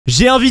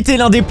J'ai invité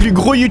l'un des plus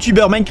gros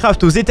youtubeurs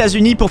Minecraft aux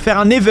États-Unis pour faire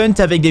un event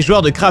avec des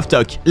joueurs de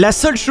Craftok. La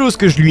seule chose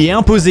que je lui ai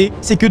imposée,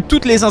 c'est que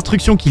toutes les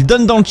instructions qu'il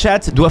donne dans le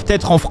chat doivent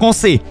être en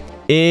français.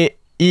 Et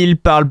il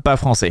parle pas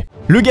français.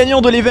 Le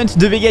gagnant de l'event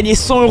devait gagner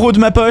 100 € de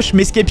ma poche,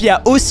 mais Skeppy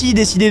a aussi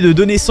décidé de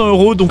donner 100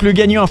 €, donc le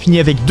gagnant a fini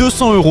avec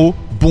 200 €.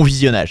 Bon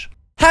visionnage.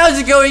 How's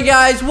it going,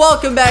 guys?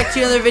 Welcome back to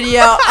another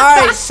video.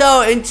 Alright,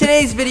 so in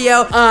today's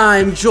video,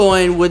 I'm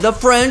joined with the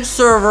French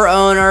server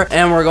owner,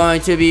 and we're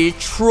going to be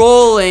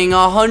trolling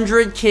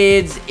 100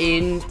 kids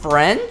in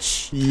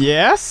French.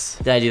 Yes?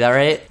 Did I do that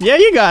right? Yeah,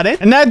 you got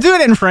it. And now do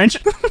it in French.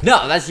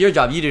 No, that's your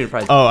job. You do it in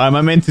French. Oh, am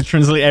I meant to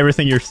translate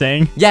everything you're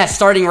saying? Yes,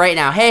 starting right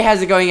now. Hey,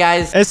 how's it going,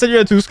 guys? Hey, salut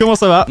à tous, comment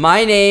ça va?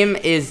 My name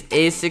is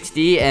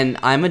A6D, and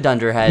I'm a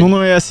dunderhead. Mon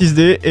nom est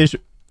A6D et je...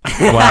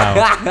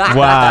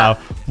 Wow.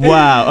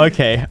 Wow.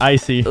 Okay, I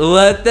see.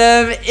 Let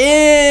them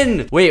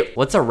in. Wait,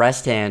 what's a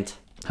rest hand?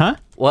 Huh?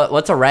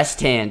 What's a rest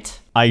hand?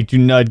 I do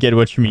not get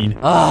what you mean.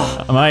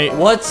 Am I...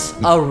 What's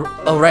a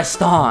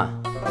restaurant?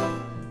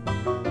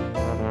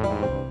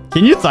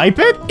 Can you type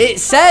it?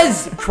 It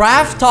says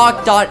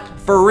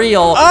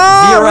Craftok.forreal.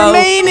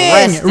 Remaining.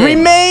 Restant.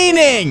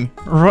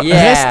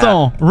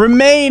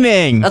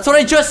 Remaining. That's what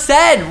I just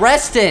said.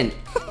 Restant.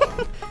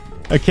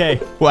 Okay,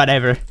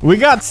 whatever. We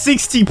got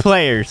 60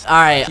 players. All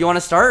right, you want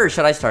to start or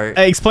should I start?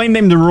 Explain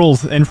them the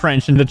rules in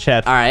French in the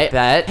chat. All right,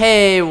 bet.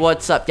 Hey,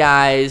 what's up,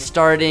 guys?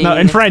 Starting... No,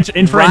 in French,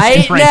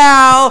 right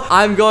now,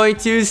 I'm going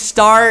to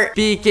start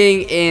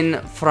speaking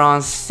in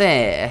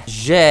français.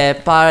 Je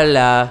parle,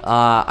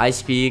 I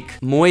speak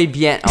muy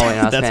bien... Oh, wait,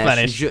 no, that's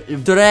Spanish. Je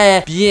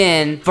très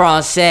bien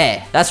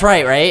français. That's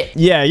right?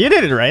 Yeah, you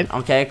did it right.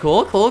 Okay,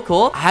 cool.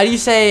 How do you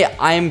say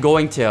I am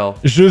going to?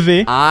 Je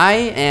vais.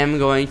 I am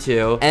going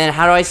to. And then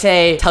how do I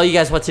say tell you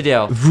guys what to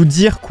do? Vous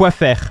dire quoi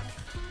faire.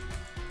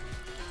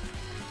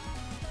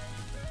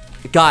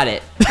 Got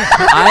it.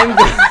 I'm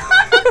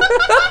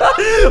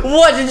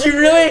What, did you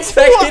really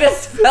expect me to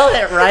spell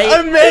it right?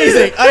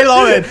 Amazing. I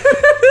love it.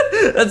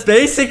 That's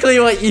basically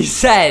what you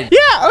said.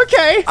 Yeah,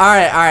 okay. All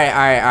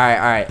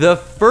right. The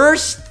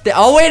first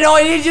oh wait, no,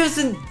 I need to do this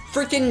in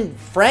freaking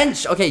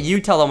French. Okay,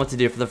 you tell them what to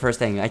do for the first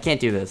thing. I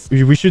can't do this.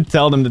 We should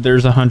tell them that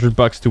there's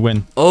 $100 to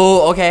win.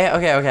 Oh,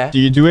 okay. Do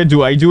you do it?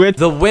 Do I do it?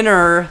 The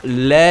winner,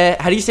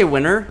 how do you say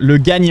winner? Le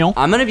gagnant.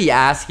 I'm gonna be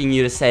asking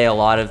you to say a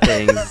lot of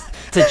things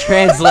to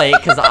translate,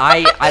 because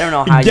I don't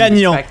know how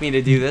you expect me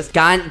to do this.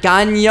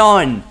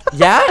 Gagnon.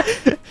 Yeah?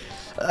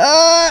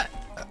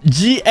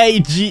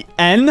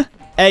 Gagnant.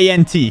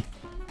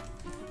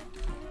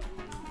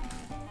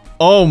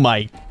 Oh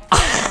my.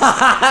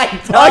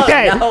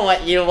 I don't know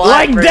what you want.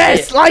 Like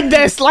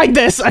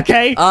this,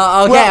 okay?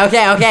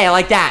 Okay,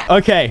 like that.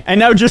 Okay,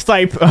 and now just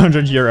type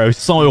 100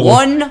 euros, 100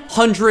 euros.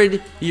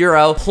 100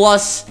 euro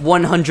plus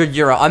 100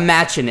 euro. I'm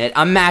matching it.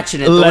 The Let's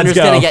winner's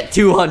go. gonna get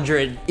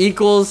 200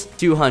 equals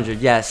 200.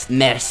 Yes,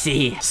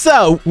 merci.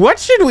 So, what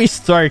should we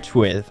start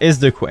with, is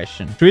the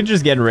question. Should we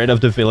just get rid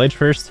of the village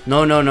first?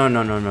 No.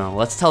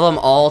 Let's tell them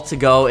all to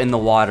go in the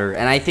water.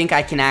 And I think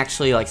I can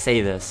actually, like,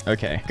 say this.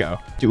 Okay, go.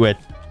 Do it.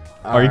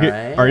 Are you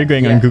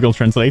going on Yeah. Google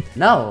Translate?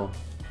 No,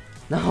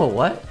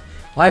 what?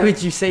 Why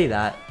would you say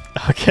that?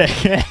 Okay,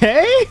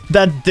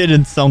 that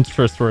didn't sound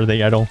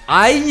trustworthy at all.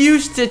 I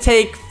used to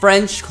take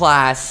French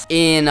class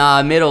in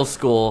middle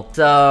school,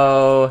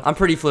 so I'm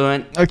pretty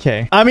fluent.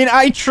 Okay. I mean,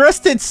 I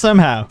trust it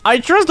somehow. I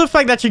trust the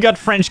fact that you got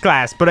French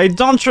class, but I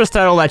don't trust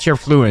at all that you're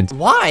fluent.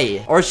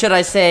 Why? Or should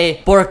I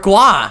say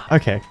pourquoi?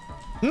 Okay.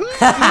 You're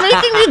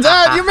making me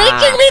done.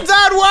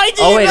 Why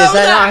do you Oh wait, know is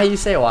that not how you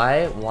say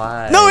why?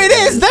 Why? No, it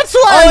is. That's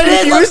why. Oh, it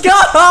is. Let's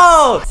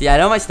go. See, I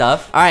know my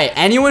stuff. All right,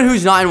 anyone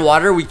who's not in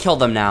water, we kill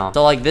them now.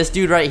 So like this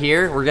dude right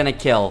here, we're gonna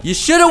kill. You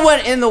should have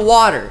went in the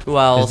water. Who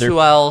else? Who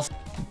else?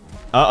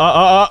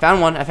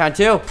 Found one. I found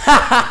two.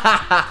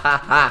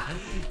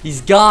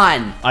 He's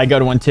gone. I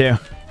got one too.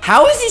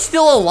 How is he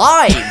still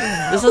alive?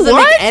 This doesn't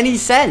make any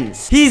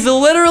sense. He's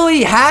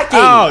literally hacking.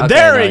 Oh, okay,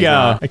 there we he's go.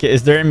 not. Okay,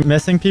 is there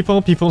missing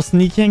people? People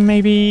sneaking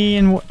maybe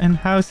in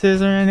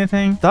houses or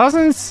anything?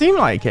 Doesn't seem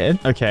like it.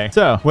 Okay,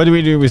 so what do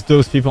we do with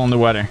those people in the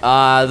water?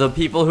 The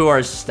people who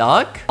are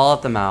stuck, I'll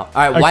let them out.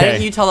 All right, why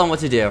don't you tell them what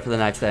to do for the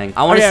next thing?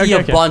 I want to see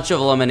a bunch of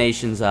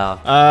eliminations though.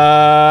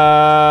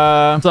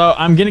 So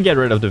I'm gonna get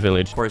rid of the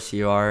village. Of course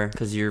you are,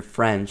 because you're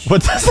French.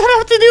 What does that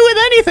have to do with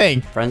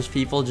anything? French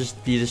people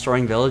just be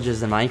destroying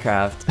villages in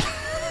Minecraft.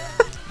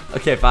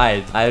 Okay,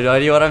 fine. I have no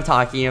idea what I'm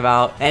talking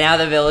about. And now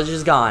the village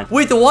is gone.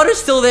 Wait, the water's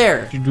still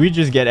there. Should we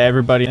just get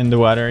everybody in the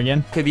water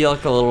again? Could be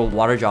like a little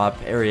water drop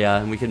area,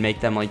 and we could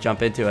make them like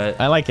jump into it.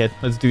 I like it.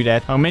 Let's do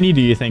that. How many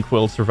do you think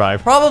will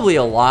survive? Probably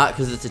a lot,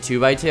 because it's a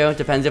 2x2.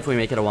 Depends if we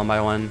make it a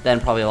 1x1. Then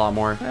probably a lot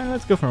more.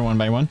 Let's go for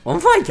 1x1. Oh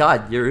my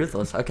god, you're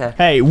ruthless. Okay.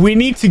 Hey, we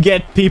need to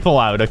get people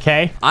out,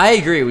 okay? I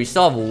agree. We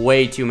still have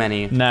way too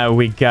many. No,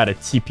 we gotta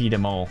TP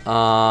them all.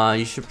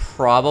 You should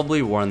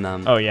probably warn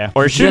them. Oh yeah.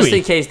 Or should Just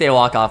in case they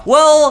walk off.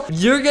 Well,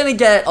 you're gonna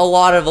get a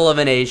lot of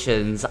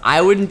eliminations.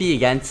 I wouldn't be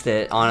against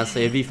it,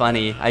 honestly. It'd be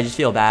funny. I just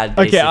feel bad.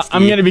 Okay,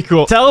 I'm gonna be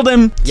cool. Tell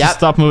them to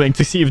stop moving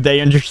to see if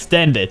they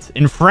understand it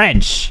in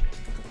French.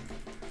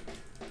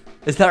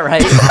 Is that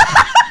right?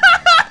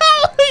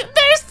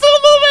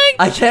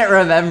 I can't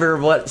remember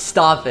what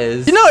stop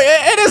is. No,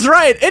 it is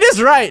right. It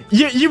is right.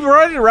 You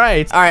wrote it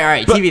right. All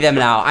right. But, TV them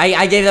now.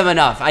 I gave them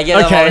enough. I gave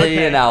them all they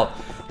need now.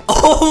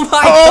 Oh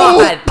my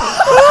god.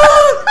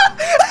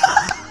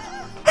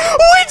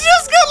 We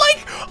just got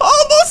like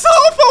almost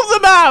half of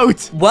them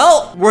out.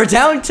 Well, we're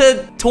down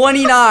to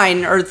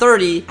 29 or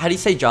 30. How do you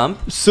say jump?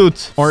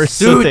 Soot or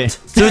sauté.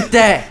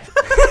 Sauté.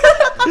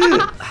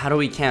 How do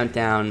we count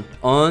down?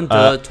 1,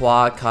 2, 3,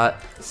 4, 5.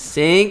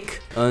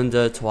 1,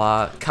 2, 3,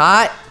 4,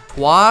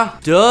 3,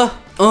 2,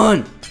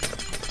 1.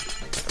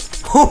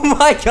 Oh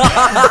my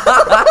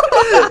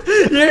god!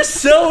 You're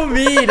so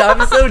mean.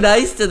 I'm so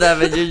nice to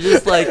them, and you're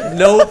just like,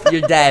 nope,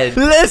 you're dead.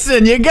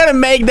 Listen, you gotta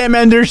make them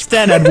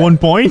understand at one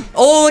point.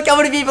 Oh, look how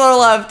many people are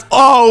left.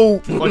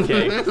 Oh,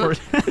 okay.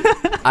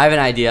 I have an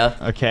idea.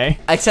 Okay.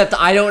 Except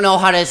I don't know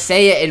how to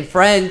say it in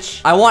French.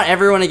 I want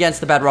everyone against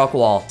the bedrock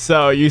wall.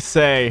 So you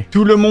say,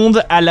 tout le monde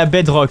à la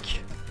bedrock.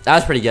 That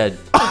was pretty good.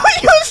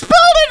 You spelled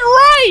it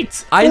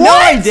right! I know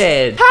I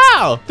did!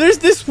 How? There's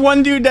this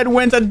one dude that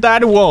went at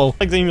that wall.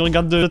 Xavier me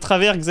regarde de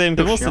travers, Xavier.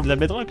 Mais bon, c'est de la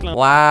bedrock là.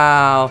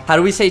 Wow. How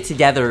do we say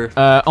together?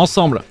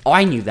 Ensemble. Oh,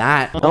 I knew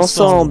that.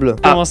 Ensemble.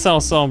 Comment ça,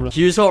 ensemble?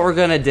 Here's what we're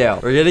gonna do.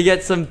 We're gonna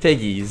get some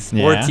piggies.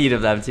 Yeah. 14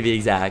 of them to be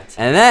exact.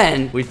 And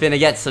then we finna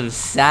get some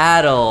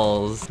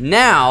saddles.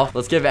 Now,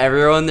 let's give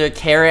everyone their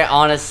carrot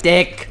on a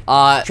stick.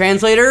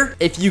 Translator,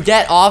 if you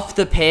get off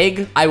the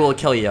pig, I will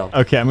kill you.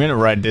 Okay, I'm gonna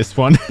write this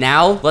one.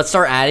 Now, let's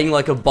start adding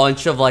like a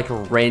bunch of like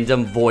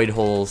random void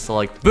holes. So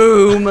like,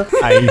 boom.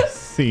 I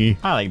see.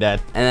 I like that.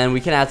 And then we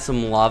can add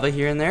some lava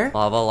here and there.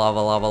 Lava, lava,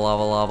 lava,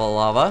 lava, lava,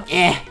 lava.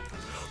 Eh.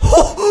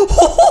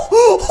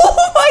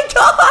 Oh my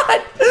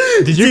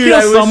god! Did you Dude, kill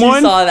I wish someone?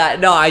 you saw that.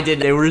 No, I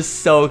didn't. They were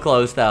so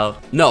close though.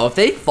 No, if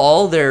they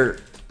fall, they're...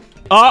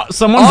 Oh,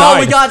 someone Oh, died.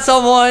 we got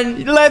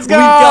someone. Let's go.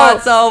 We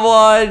got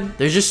someone.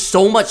 There's just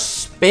so much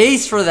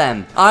space for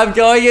them. I'm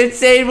going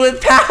insane with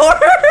power.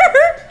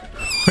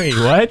 Wait,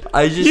 what?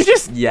 You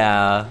just...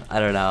 Yeah, I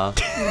don't know.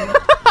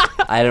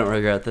 I don't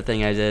regret the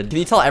thing I did. Can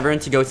you tell everyone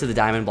to go to the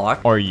diamond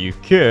block? Or you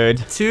could.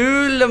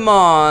 Tout le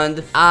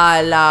monde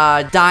à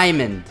la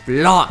diamond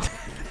block.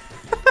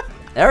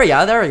 There we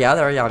go, there we go,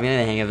 there we go. I'm getting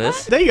the hang of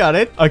this. They got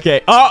it.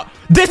 Okay. Oh,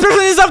 this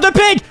person is of the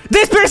pig.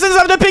 This person is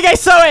of the pig. I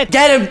saw it.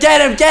 Get him, get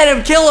him, get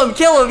him. Kill him,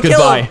 kill him,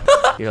 Goodbye. kill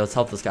him. Here, let's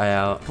help this guy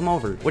out. Come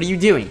over. What are you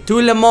doing?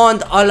 Tout le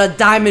monde à la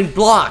diamond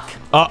block.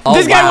 Oh, Oh,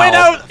 this guy wow. went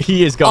out.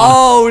 He is gone.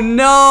 Oh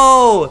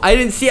no! I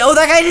didn't see. Oh,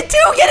 that guy did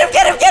too. Get him!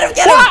 Get him! Get him!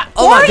 Get him! What?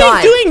 Oh Why my are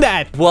god! you doing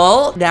that?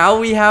 Well, now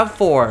we have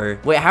 4.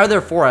 Wait, how are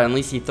there 4? I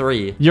only see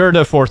 3. You're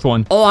the fourth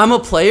one. Oh, I'm a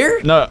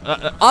player. No,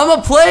 I'm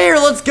a player.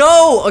 Let's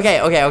go. Okay,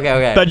 okay, okay,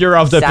 okay. but you're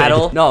off the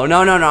Saddle. pig. No,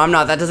 no, no, no. I'm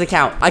not. That doesn't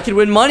count. I can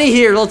win money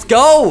here. Let's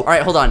go. All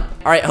right, hold on.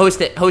 All right, host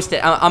it. Host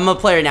it. I'm a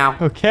player now.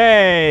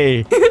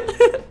 Okay.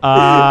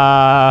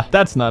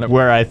 That's not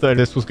where I thought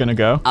this was gonna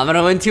go. I'm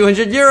gonna win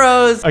 200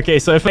 euros. Okay,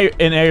 so if I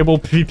enable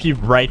PvP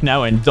right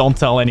now and don't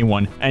tell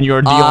anyone, and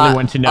you're the only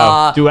one to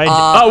know, do I?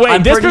 Oh wait,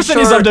 I'm this pretty person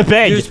sure is of the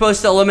pig. You're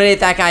supposed to eliminate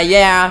that guy.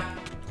 Yeah.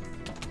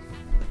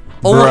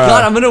 Oh my Bruh.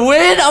 god, I'm gonna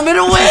win. I'm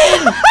gonna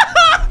win.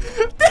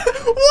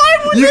 Why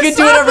would You can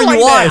do whatever like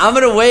you want. this? I'm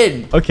gonna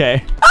win.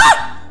 Okay.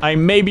 I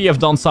maybe have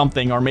done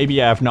something, or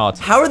maybe I have not.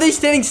 How are they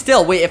standing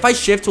still? Wait, if I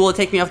shift, will it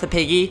take me off the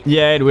piggy?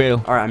 Yeah, it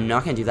will. All right, I'm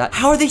not gonna do that.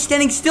 How are they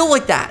standing still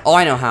like that? Oh,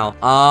 I know how.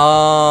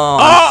 Oh,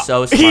 I'm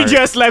so smart. He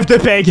just left the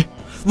pig.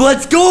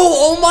 Let's go!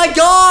 Oh my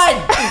god!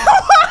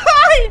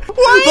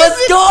 Why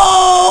Let's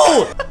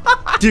go!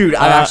 Dude,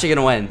 I'm actually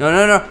gonna win. No,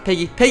 no, no.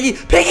 Piggy, piggy,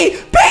 piggy,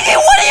 piggy,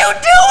 what are you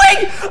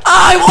doing?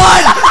 I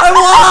won! I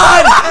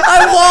won!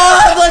 I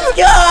won! Let's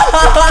go!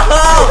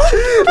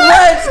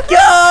 Let's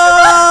go!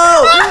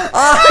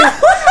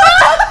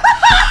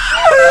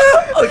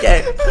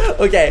 Okay,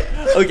 okay,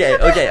 okay,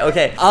 okay,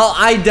 okay.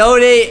 I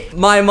donate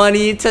my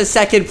money to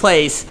second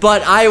place,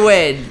 but I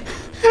win.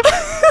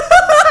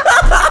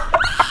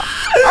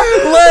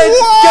 Let's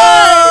go!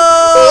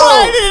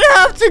 Why did it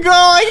have to go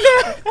like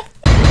that?